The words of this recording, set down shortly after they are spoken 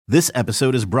This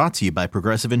episode is brought to you by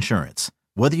Progressive Insurance.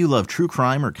 Whether you love true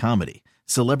crime or comedy,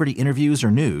 celebrity interviews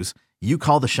or news, you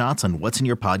call the shots on what's in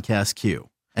your podcast queue.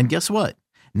 And guess what?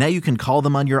 Now you can call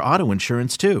them on your auto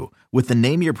insurance too with the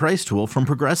Name Your Price tool from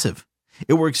Progressive.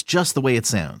 It works just the way it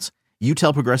sounds. You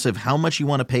tell Progressive how much you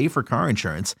want to pay for car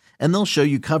insurance, and they'll show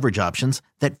you coverage options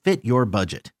that fit your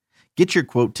budget. Get your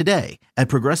quote today at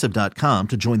Progressive.com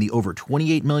to join the over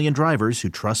 28 million drivers who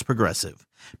trust Progressive.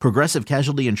 Progressive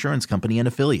Casualty Insurance Company and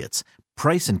Affiliates.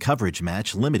 Price and coverage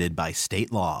match limited by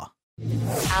state law.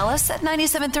 Alice at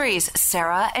 97.3's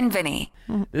Sarah and Vinny.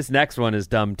 This next one is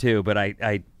dumb too, but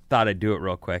I thought I'd do it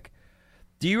real quick.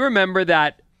 Do you remember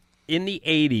that in the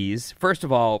 80s, first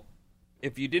of all,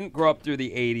 if you didn't grow up through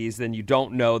the 80s, then you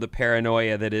don't know the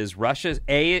paranoia that is Russia's,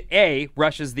 A,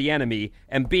 Russia's the enemy,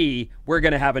 and B, we're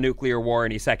going to have a nuclear war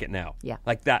any second now. Yeah.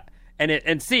 Like that.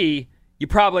 And C, you're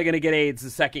probably going to get AIDS the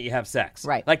second you have sex.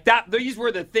 Right. Like that. These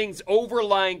were the things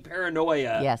overlying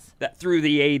paranoia Yes. that through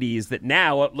the 80s that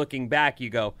now, looking back,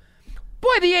 you go,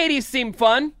 boy, the 80s seemed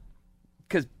fun.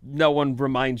 Because no one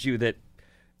reminds you that.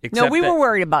 No, we were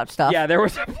worried about stuff. Yeah, there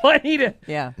was plenty to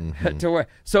to worry.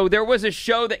 So there was a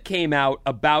show that came out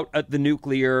about the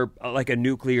nuclear, like a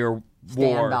nuclear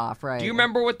war. Standoff, right. Do you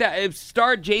remember what that? It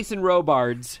starred Jason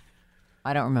Robards.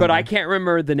 I don't remember. But I can't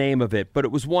remember the name of it. But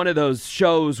it was one of those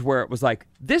shows where it was like,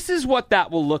 this is what that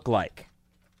will look like.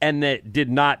 And that did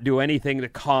not do anything to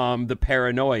calm the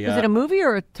paranoia. Was it a movie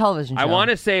or a television show? I want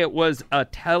to say it was a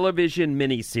television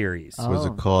miniseries. Oh. Was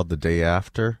it called The Day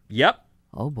After? Yep.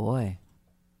 Oh, boy.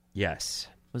 Yes.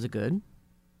 Was it good?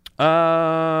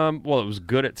 Well, it was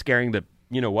good at scaring the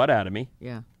you-know-what out of me.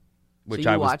 Yeah. Which so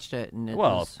you I watched it. And it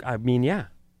well, was... I mean, yeah.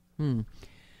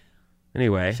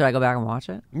 Anyway. Should I go back and watch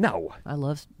it? No. I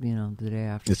love, the day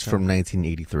after. It's from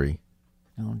 1983.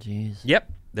 Oh, jeez. Yep.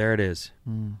 There it is.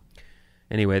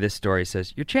 Anyway, this story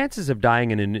says, your chances of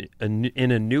dying in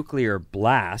a nuclear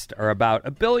blast are about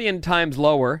 1 billion times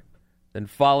lower than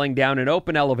falling down an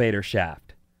open elevator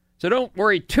shaft. So don't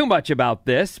worry too much about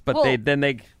this, but Well,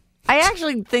 they... I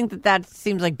actually think that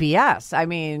seems like BS. I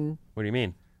mean, What do you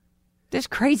mean? there's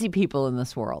crazy people in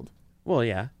this world. Well,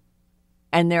 yeah.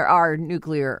 And there are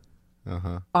nuclear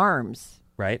arms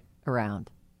Right? around.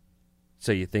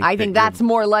 So you think... I think that's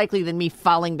more likely than me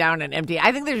falling down an empty...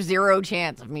 I think there's zero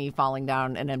chance of me falling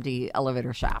down an empty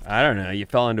elevator shaft. I don't know. You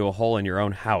fell into a hole in your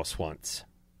own house once.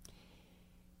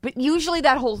 But usually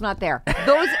that hole's not there.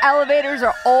 Those elevators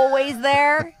are always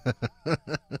there.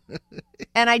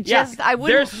 And I wouldn't...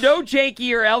 There's no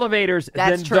jankier elevators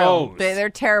That's than true. those. They're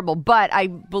terrible. But I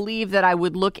believe that I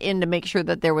would look in to make sure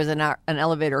that there was an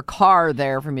elevator car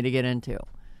there for me to get into.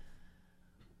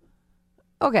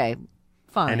 Okay,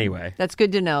 fine. Anyway. That's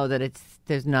good to know that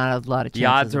there's not a lot of chances. The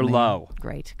odds of are me. low.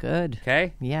 Great, good.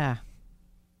 Okay? Yeah.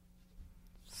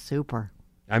 Super.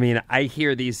 I mean, I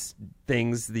hear these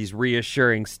things, these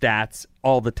reassuring stats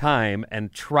all the time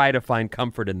and try to find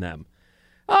comfort in them.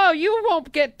 Oh, you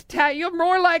won't get you're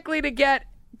more likely to get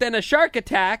than a shark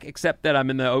attack, except that I'm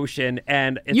in the ocean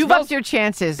and You've upped your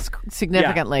chances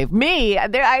significantly. Yeah. Me,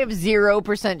 I have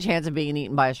 0% chance of being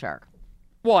eaten by a shark.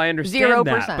 Well, I understand 0%.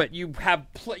 that, but you have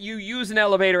you use an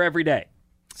elevator every day.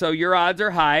 So your odds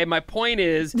are high. My point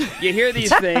is, you hear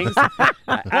these things.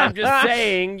 I'm just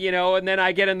saying, and then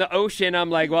I get in the ocean. I'm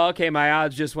like, well, okay, my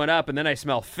odds just went up. And then I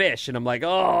smell fish, and I'm like,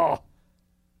 oh,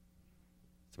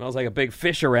 smells like a big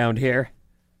fish around here.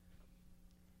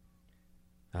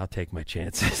 I'll take my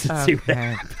chances and see what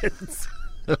happens.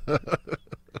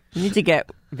 You need to get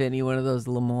Vinny one of those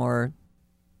Lemoore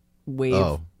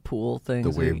wave pool things.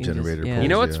 The wave generator pool. You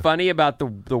know what's funny about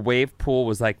the wave pool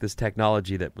was like this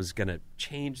technology that was going to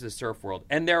change the surf world.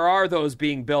 And there are those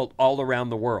being built all around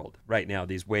the world right now,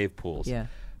 these wave pools. Yeah.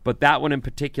 But that one in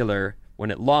particular,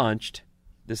 when it launched,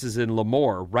 this is in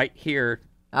Lemoore, right here.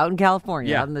 Out in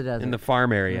California, out in the desert. In the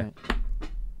farm area.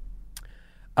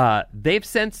 Right. They've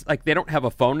since, they don't have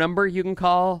a phone number you can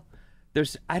call.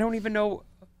 I don't even know,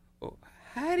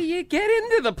 how do you get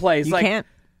into the place? You can't.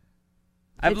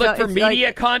 I've looked for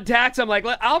media contacts. I'm like,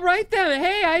 I'll write them.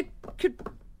 Hey, I could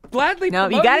gladly No,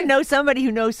 you got to know somebody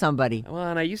who knows somebody. Well,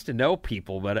 and I used to know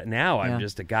people, but now I'm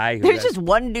just a guy who... There's just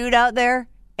one dude out there,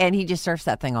 and he just surfs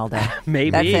that thing all day. Maybe.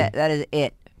 That's it. That is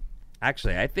it.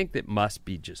 Actually, I think that must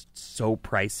be just so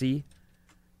pricey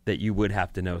that you would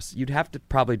have to know. You'd have to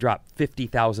probably drop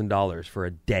 $50,000 for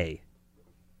a day.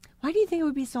 Why do you think it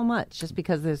would be so much? Just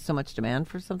because there's so much demand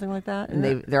for something like that?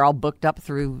 And they're all booked up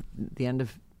through the end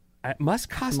of... It must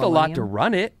cost a lot to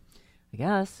run it. I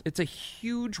guess. It's a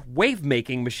huge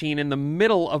wave-making machine in the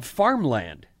middle of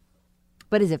farmland.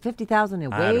 But is it 50,000 a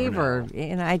wave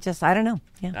I don't know.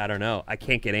 Yeah. I don't know. I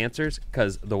can't get answers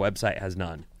because the website has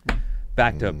none.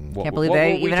 back to what, Can't believe what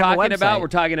they were we even have a talking about? website. We're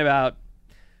talking about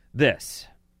this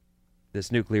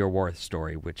nuclear war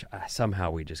story, which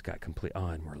somehow we just got complete. Oh,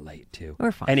 and we're late too.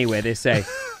 We're fine. Anyway, they say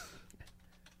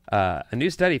a new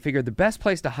study figured the best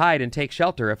place to hide and take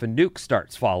shelter if a nuke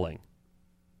starts falling.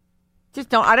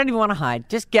 I don't even want to hide.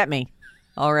 Just get me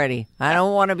already. I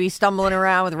don't want to be stumbling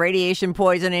around with radiation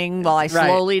poisoning while I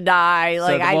slowly die.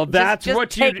 That's just what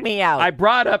take me out. I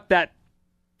brought up that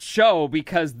show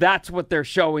because that's what they're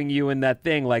showing you in that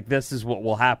thing. Like, this is what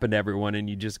will happen to everyone, and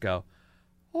you just go,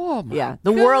 oh my God.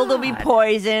 The world will be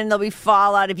poisoned. There'll be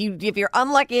fallout. If you're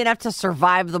unlucky enough to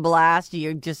survive the blast,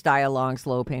 you just die a long,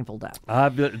 slow, painful death.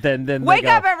 Then Wake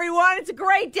up, everyone! It's a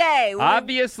great day.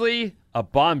 Obviously, a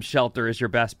bomb shelter is your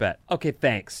best bet. Okay,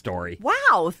 thanks, Story.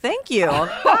 Wow, thank you.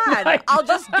 God, I'll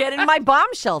just get in my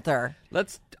bomb shelter.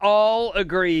 Let's all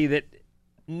agree that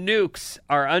nukes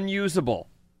are unusable.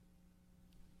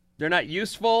 They're not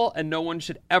useful, and no one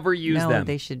should ever use them. No,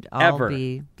 they should all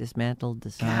be dismantled,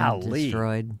 disarmed,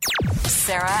 destroyed.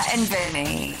 Sarah and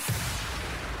Vinny.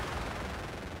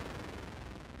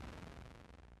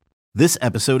 This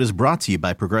episode is brought to you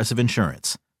by Progressive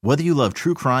Insurance. Whether you love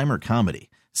true crime or comedy,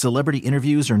 celebrity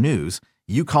interviews or news,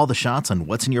 you call the shots on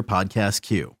what's in your podcast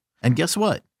queue. And guess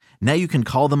what? Now you can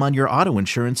call them on your auto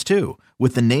insurance too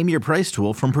with the Name Your Price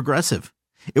tool from Progressive.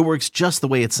 It works just the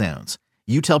way it sounds.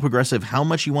 You tell Progressive how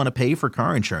much you want to pay for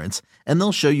car insurance, and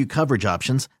they'll show you coverage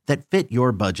options that fit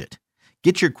your budget.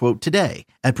 Get your quote today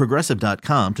at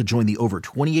Progressive.com to join the over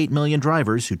 28 million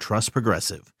drivers who trust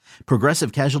Progressive.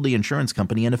 Progressive Casualty Insurance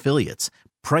Company and Affiliates.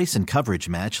 Price and coverage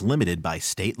match limited by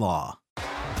state law.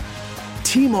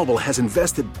 T-Mobile has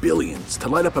invested billions to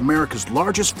light up America's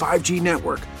largest 5G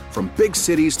network, from big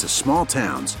cities to small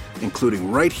towns, including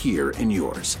right here in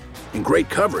yours. And great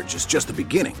coverage is just the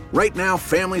beginning. Right now,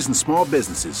 families and small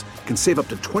businesses can save up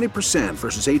to 20%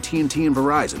 versus AT&T and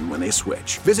Verizon when they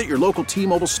switch. Visit your local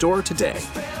T-Mobile store today.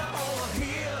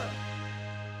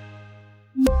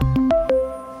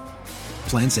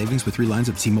 Plan savings with 3 lines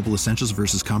of T-Mobile Essentials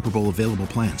versus comparable available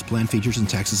plans. Plan features and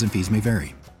taxes and fees may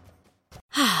vary.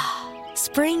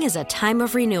 Spring is a time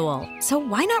of renewal, so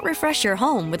why not refresh your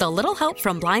home with a little help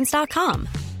from Blinds.com?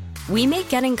 We make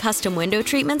getting custom window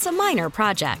treatments a minor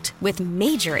project with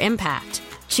major impact.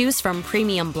 Choose from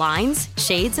premium blinds,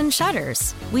 shades, and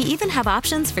shutters. We even have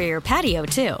options for your patio,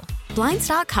 too.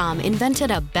 Blinds.com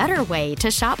invented a better way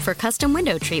to shop for custom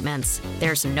window treatments.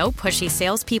 There's no pushy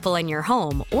salespeople in your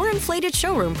home or inflated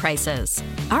showroom prices.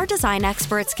 Our design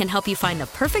experts can help you find the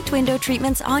perfect window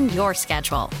treatments on your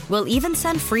schedule. We'll even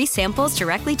send free samples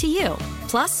directly to you.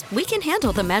 Plus, we can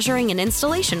handle the measuring and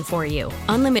installation for you.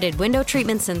 Unlimited window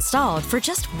treatments installed for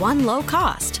just one low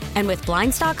cost. And with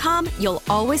Blinds.com, you'll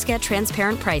always get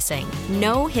transparent pricing.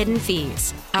 No hidden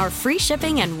fees. Our free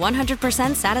shipping and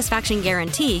 100% satisfaction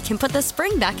guarantee can put the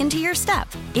spring back into your step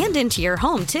and into your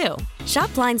home, too.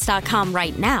 Shop Blinds.com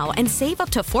right now and save up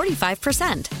to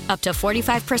 45%. Up to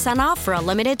 45% off for a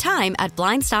limited time at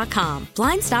Blinds.com.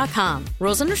 Blinds.com.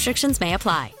 Rules and restrictions may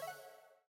apply.